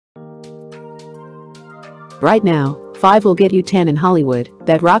Right now, 5 will get you 10 in Hollywood,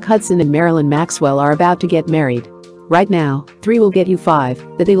 that Rock Hudson and Marilyn Maxwell are about to get married. Right now, 3 will get you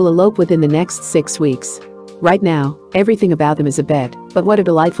 5, that they will elope within the next 6 weeks. Right now, everything about them is a bet, but what a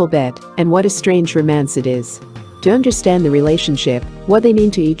delightful bet, and what a strange romance it is. To understand the relationship, what they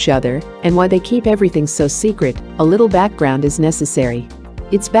mean to each other, and why they keep everything so secret, a little background is necessary.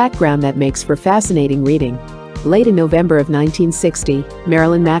 It's background that makes for fascinating reading. Late in November of 1960,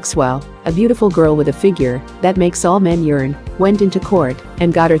 Marilyn Maxwell, a beautiful girl with a figure that makes all men yearn, went into court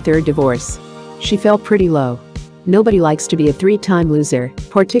and got her 3rd divorce. She felt pretty low. Nobody likes to be a 3-time loser,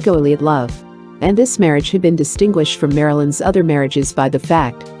 particularly at love. And this marriage had been distinguished from Marilyn's other marriages by the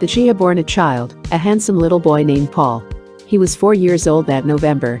fact that she had borne a child, a handsome little boy named Paul. He was 4 years old that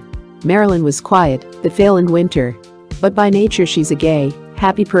November. Marilyn was quiet, but fail in winter. But by nature she's a gay,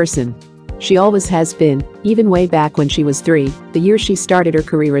 happy person. She always has been, even way back when she was 3, the year she started her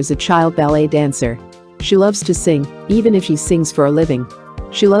career as a child ballet dancer. She loves to sing, even if she sings for a living.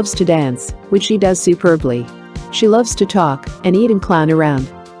 She loves to dance, which she does superbly. She loves to talk and eat and clown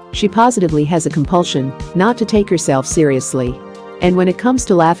around. She positively has a compulsion not to take herself seriously. And when it comes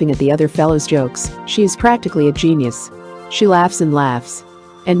to laughing at the other fellow's jokes, she is practically a genius. She laughs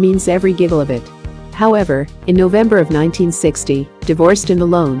and means every giggle of it. However, in November of 1960, divorced and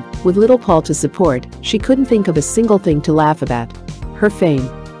alone, with little Paul to support, she couldn't think of a single thing to laugh about. Her fame,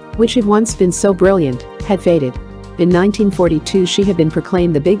 which had once been so brilliant, had faded. In 1942 she had been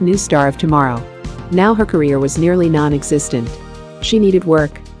proclaimed the big new star of tomorrow. Now her career was nearly non-existent. She needed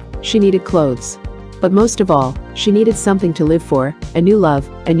work. She needed clothes. But most of all, she needed something to live for, a new love,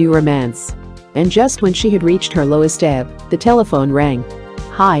 a new romance. And just when she had reached her lowest ebb, the telephone rang.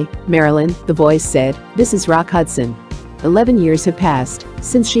 "Hi, Marilyn," the voice said, "this is Rock Hudson." 11 years had passed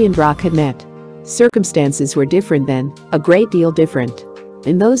since she and Rock had met. Circumstances were different then, a great deal different.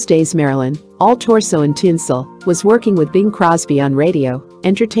 In those days Marilyn, all torso and tinsel, was working with Bing Crosby on radio,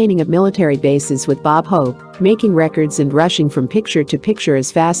 entertaining at military bases with Bob Hope, making records and rushing from picture to picture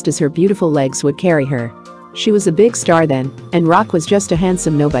as fast as her beautiful legs would carry her. She was a big star then, and Rock was just a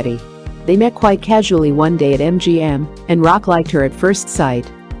handsome nobody. They met quite casually one day at MGM, and Rock liked her at first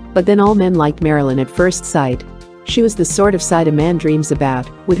sight. But then all men liked Marilyn at first sight. She was the sort of sight a man dreams about,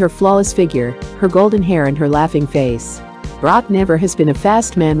 with her flawless figure, her golden hair and her laughing face. Rock never has been a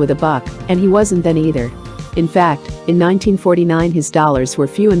fast man with a buck, and he wasn't then either. In fact, in 1949 his dollars were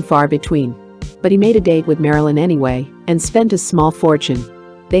few and far between. But he made a date with Marilyn anyway, and spent a small fortune.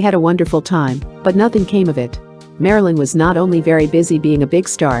 They had a wonderful time, but nothing came of it. Marilyn was not only very busy being a big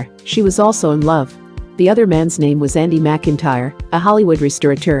star, she was also in love. The other man's name was Andy McIntyre, a Hollywood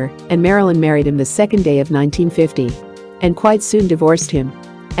restaurateur, and Marilyn married him the second day of 1950. And quite soon divorced him.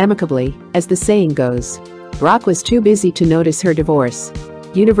 Amicably, as the saying goes. Rock was too busy to notice her divorce.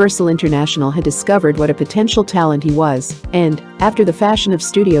 Universal International had discovered what a potential talent he was, and, after the fashion of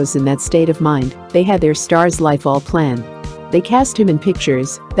studios in that state of mind, they had their star's life all planned. They cast him in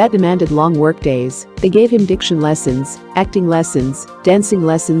pictures that demanded long work days. They gave him diction lessons, acting lessons, dancing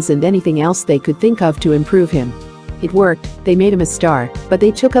lessons and anything else they could think of to improve him. It worked, they made him a star, but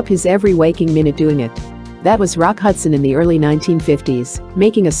they took up his every waking minute doing it. That was Rock Hudson in the early 1950s,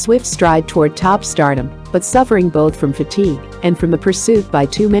 making a swift stride toward top stardom, but suffering both from fatigue and from the pursuit by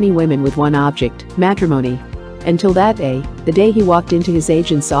too many women with one object, matrimony. Until that day, the day he walked into his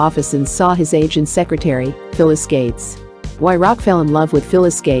agent's office and saw his agent's secretary, Phyllis Gates. Why Rock fell in love with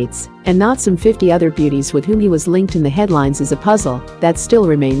Phyllis Gates, and not some 50 other beauties with whom he was linked in the headlines, is a puzzle that still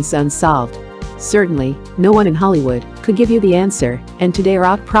remains unsolved. Certainly, no one in Hollywood could give you the answer, and today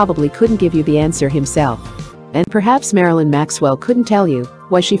Rock probably couldn't give you the answer himself. And perhaps Marilyn Maxwell couldn't tell you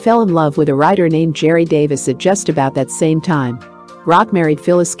why she fell in love with a writer named Jerry Davis at just about that same time. Rock married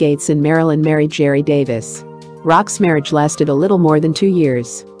Phyllis Gates and Marilyn married Jerry Davis. Rock's marriage lasted a little more than 2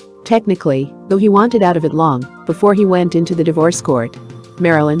 years. Technically, though he wanted out of it long before he went into the divorce court.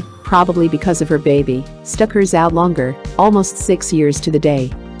 Marilyn, probably because of her baby, stuck hers out longer, almost 6 years to the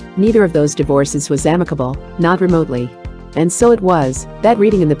day. Neither of those divorces was amicable, not remotely. And so it was that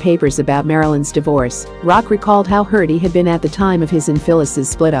reading in the papers about Marilyn's divorce, Rock recalled how hurt he had been at the time of his and Phyllis's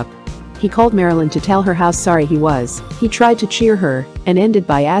split up. He called Marilyn to tell her how sorry he was. He tried to cheer her and ended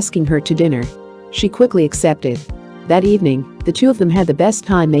by asking her to dinner. She quickly accepted. That evening, the two of them had the best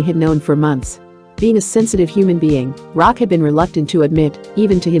time they had known for months. Being a sensitive human being, Rock had been reluctant to admit,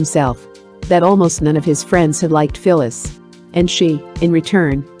 even to himself, that almost none of his friends had liked Phyllis. And she, in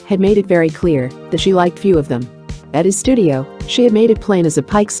return, had made it very clear that she liked few of them. At his studio, she had made it plain as a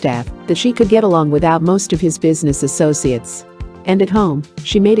pikestaff that she could get along without most of his business associates. And at home,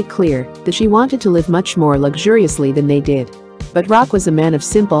 she made it clear that she wanted to live much more luxuriously than they did. But Rock was a man of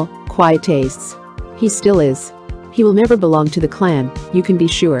simple, quiet tastes. He still is. He will never belong to the clan, you can be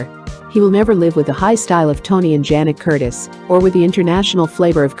sure. He will never live with the high style of Tony and Janet Curtis, or with the international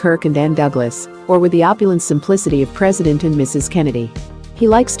flavor of Kirk and Ann Douglas, or with the opulent simplicity of President and Mrs. Kennedy. He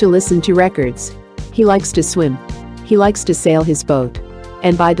likes to listen to records. He likes to swim. He likes to sail his boat.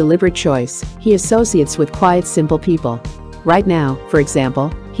 And by deliberate choice, he associates with quiet, simple people. Right now, for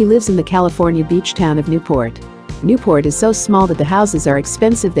example, he lives in the California beach town of Newport. Newport is so small that the houses are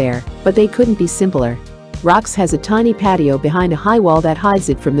expensive there, but they couldn't be simpler. Rox has a tiny patio behind a high wall that hides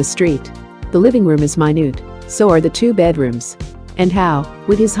it from the street. The living room is minute, so are the 2 bedrooms. And how,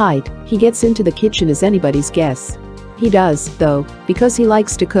 with his height, he gets into the kitchen is anybody's guess. He does, though, because he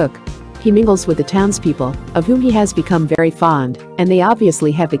likes to cook. He mingles with the townspeople, of whom he has become very fond, and they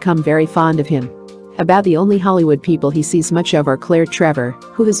obviously have become very fond of him. About the only Hollywood people he sees much of are Claire Trevor,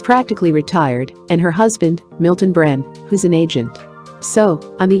 who is practically retired, and her husband, Milton Bren, who's an agent. So,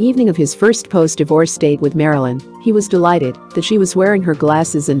 on the evening of his first post-divorce date with Marilyn, he was delighted that she was wearing her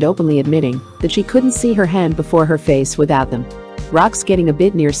glasses and openly admitting that she couldn't see her hand before her face without them. Rox getting a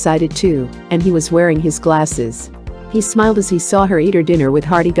bit nearsighted too, and he was wearing his glasses. He smiled as he saw her eat her dinner with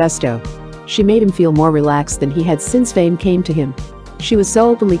hearty gusto. She made him feel more relaxed than he had since fame came to him. She was so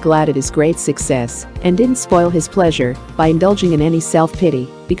openly glad at his great success and didn't spoil his pleasure by indulging in any self-pity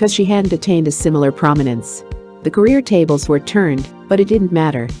because she hadn't attained a similar prominence. The career tables were turned, but it didn't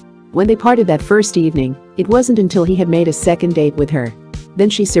matter. When they parted that first evening, it wasn't until he had made a second date with her.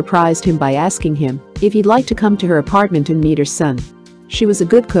 Then she surprised him by asking him if he'd like to come to her apartment and meet her son. She was a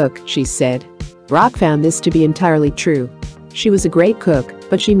good cook, she said. Rock found this to be entirely true. She was a great cook,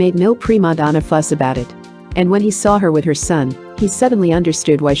 but she made no prima donna fuss about it. And when he saw her with her son, he suddenly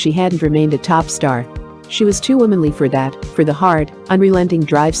understood why she hadn't remained a top star. She was too womanly for that, for the hard, unrelenting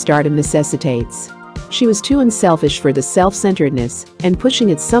drive stardom necessitates. She was too unselfish for the self-centeredness and pushing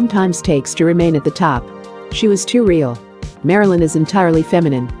it sometimes takes to remain at the top. She was too real. Marilyn is entirely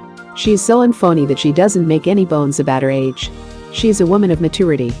feminine. She is so unphony that she doesn't make any bones about her age. She is a woman of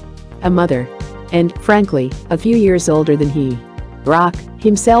maturity. A mother. And, frankly, a few years older than he. Rock,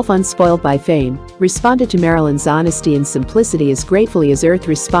 himself unspoiled by fame, responded to Marilyn's honesty and simplicity as gratefully as Earth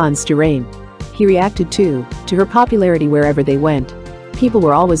responds to rain. He reacted too, to her popularity wherever they went. People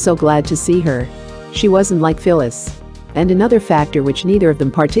were always so glad to see her. She wasn't like Phyllis. And another factor which neither of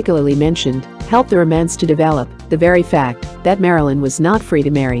them particularly mentioned helped the romance to develop, the very fact that Marilyn was not free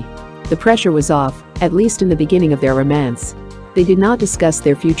to marry. The pressure was off, at least in the beginning of their romance. They did not discuss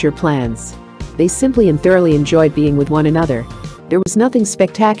their future plans. They simply and thoroughly enjoyed being with one another. There was nothing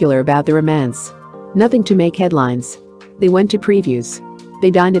spectacular about the romance. Nothing to make headlines. They went to previews. They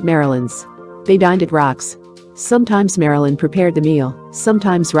dined at Marilyn's. They dined at Rock's. Sometimes Marilyn prepared the meal,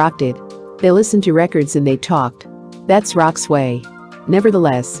 sometimes Rock did. They listened to records and they talked. That's Rock's way.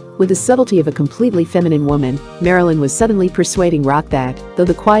 Nevertheless, with the subtlety of a completely feminine woman, Marilyn was suddenly persuading Rock that, though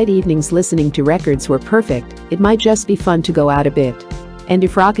the quiet evenings listening to records were perfect, it might just be fun to go out a bit. And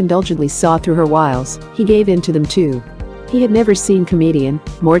if Rock indulgently saw through her wiles, he gave in to them too. He had never seen comedian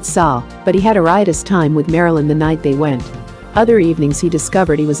Mort Saul, but he had a riotous time with Marilyn the night they went. Other evenings he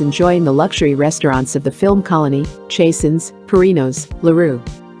discovered he was enjoying the luxury restaurants of the Film Colony, Chasen's, Perino's, LaRue.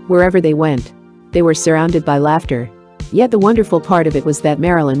 Wherever they went, they were surrounded by laughter. Yet the wonderful part of it was that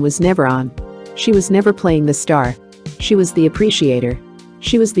Marilyn was never on. She was never playing the star. She was the appreciator.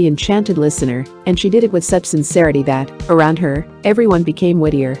 She was the enchanted listener, and she did it with such sincerity that, around her, everyone became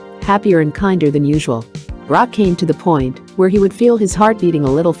wittier, happier and kinder than usual. Rock came to the point where he would feel his heart beating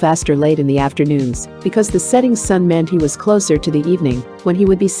a little faster late in the afternoons because the setting sun meant he was closer to the evening when he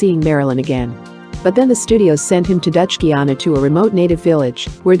would be seeing Marilyn again. But then the studios sent him to Dutch Guiana to a remote native village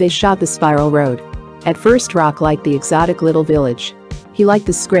where they shot The Spiral Road. At first Rock liked the exotic little village. He liked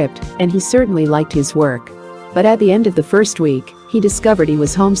the script, and he certainly liked his work. But at the end of the first week, he discovered he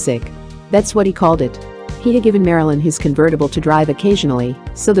was homesick. That's what he called it. He had given Marilyn his convertible to drive occasionally,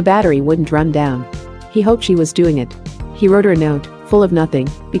 so the battery wouldn't run down. He hoped she was doing it. He wrote her a note, full of nothing,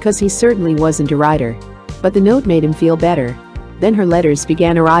 because he certainly wasn't a writer. But the note made him feel better. Then her letters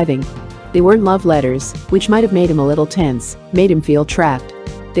began arriving. They weren't love letters, which might have made him a little tense, made him feel trapped.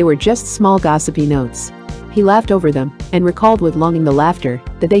 They were just small gossipy notes. He laughed over them and recalled with longing the laughter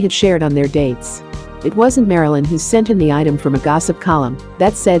that they had shared on their dates. It wasn't Marilyn who sent him the item from a gossip column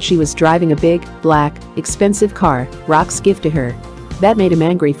that said she was driving a big, black, expensive car, Rock's gift to her. That made him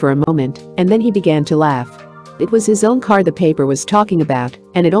angry for a moment, and then he began to laugh. It was his own car the paper was talking about,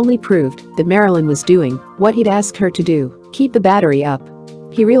 and it only proved that Marilyn was doing what he'd asked her to do, keep the battery up.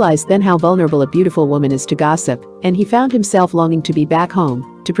 He realized then how vulnerable a beautiful woman is to gossip, and he found himself longing to be back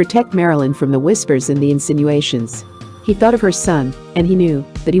home, to protect Marilyn from the whispers and the insinuations. He thought of her son, and he knew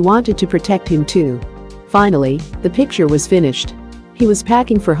that he wanted to protect him too. Finally, the picture was finished. He was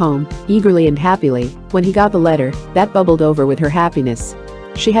packing for home, eagerly and happily, when he got the letter that bubbled over with her happiness.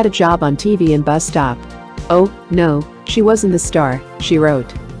 She had a job on TV and bus stop. Oh, no, she wasn't the star, she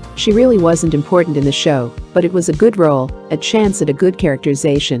wrote. She really wasn't important in the show, but it was a good role, a chance at a good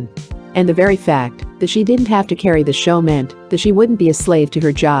characterization. And the very fact that she didn't have to carry the show meant that she wouldn't be a slave to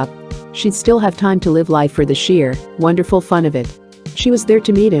her job. She'd still have time to live life for the sheer, wonderful fun of it. She was there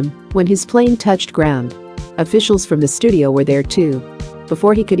to meet him when his plane touched ground. Officials from the studio were there too.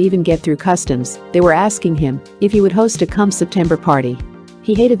 Before he could even get through customs, they were asking him if he would host a come September party.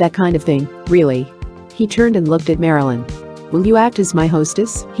 He hated that kind of thing, really. He turned and looked at Marilyn. "Will you act as my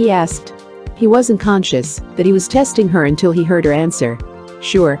hostess?" he asked. He wasn't conscious that he was testing her until he heard her answer.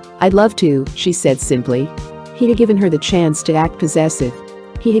 "Sure, I'd love to," she said simply. He had given her the chance to act possessive.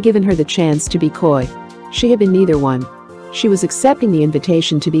 He had given her the chance to be coy. She had been neither one. She was accepting the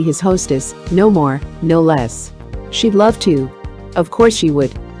invitation to be his hostess, no more, no less. She'd love to. Of course she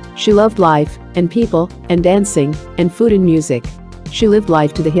would. She loved life, and people, and dancing, and food and music. She lived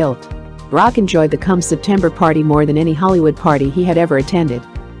life to the hilt. Rock enjoyed the come September party more than any Hollywood party he had ever attended.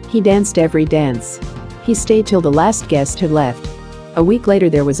 He danced every dance. He stayed till the last guest had left. A week later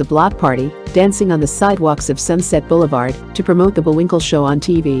there was a block party, dancing on the sidewalks of Sunset Boulevard to promote the Bullwinkle show on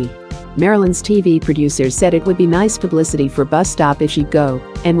TV. Marilyn's TV producers said it would be nice publicity for Bus Stop if she'd go,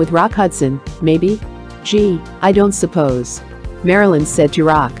 and with Rock Hudson, maybe? "Gee, I don't suppose," Marilyn said to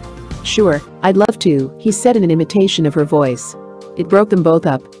Rock. "Sure, I'd love to," he said in an imitation of her voice. It broke them both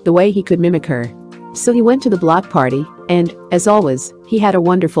up, the way he could mimic her. So he went to the block party, and, as always, he had a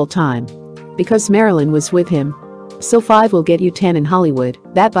wonderful time. Because Marilyn was with him. So 5 will get you 10 in Hollywood,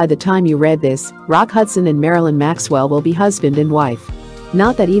 that by the time you read this, Rock Hudson and Marilyn Maxwell will be husband and wife.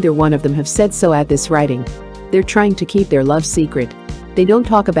 Not that either one of them have said so at this writing. They're trying to keep their love secret. They don't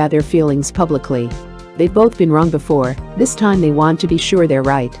talk about their feelings publicly. They've both been wrong before, this time they want to be sure they're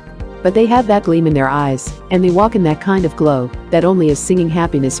right. But they have that gleam in their eyes, and they walk in that kind of glow that only a singing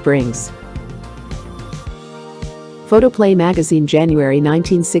happiness brings. Photoplay magazine, January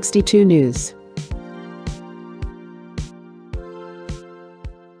 1962 news.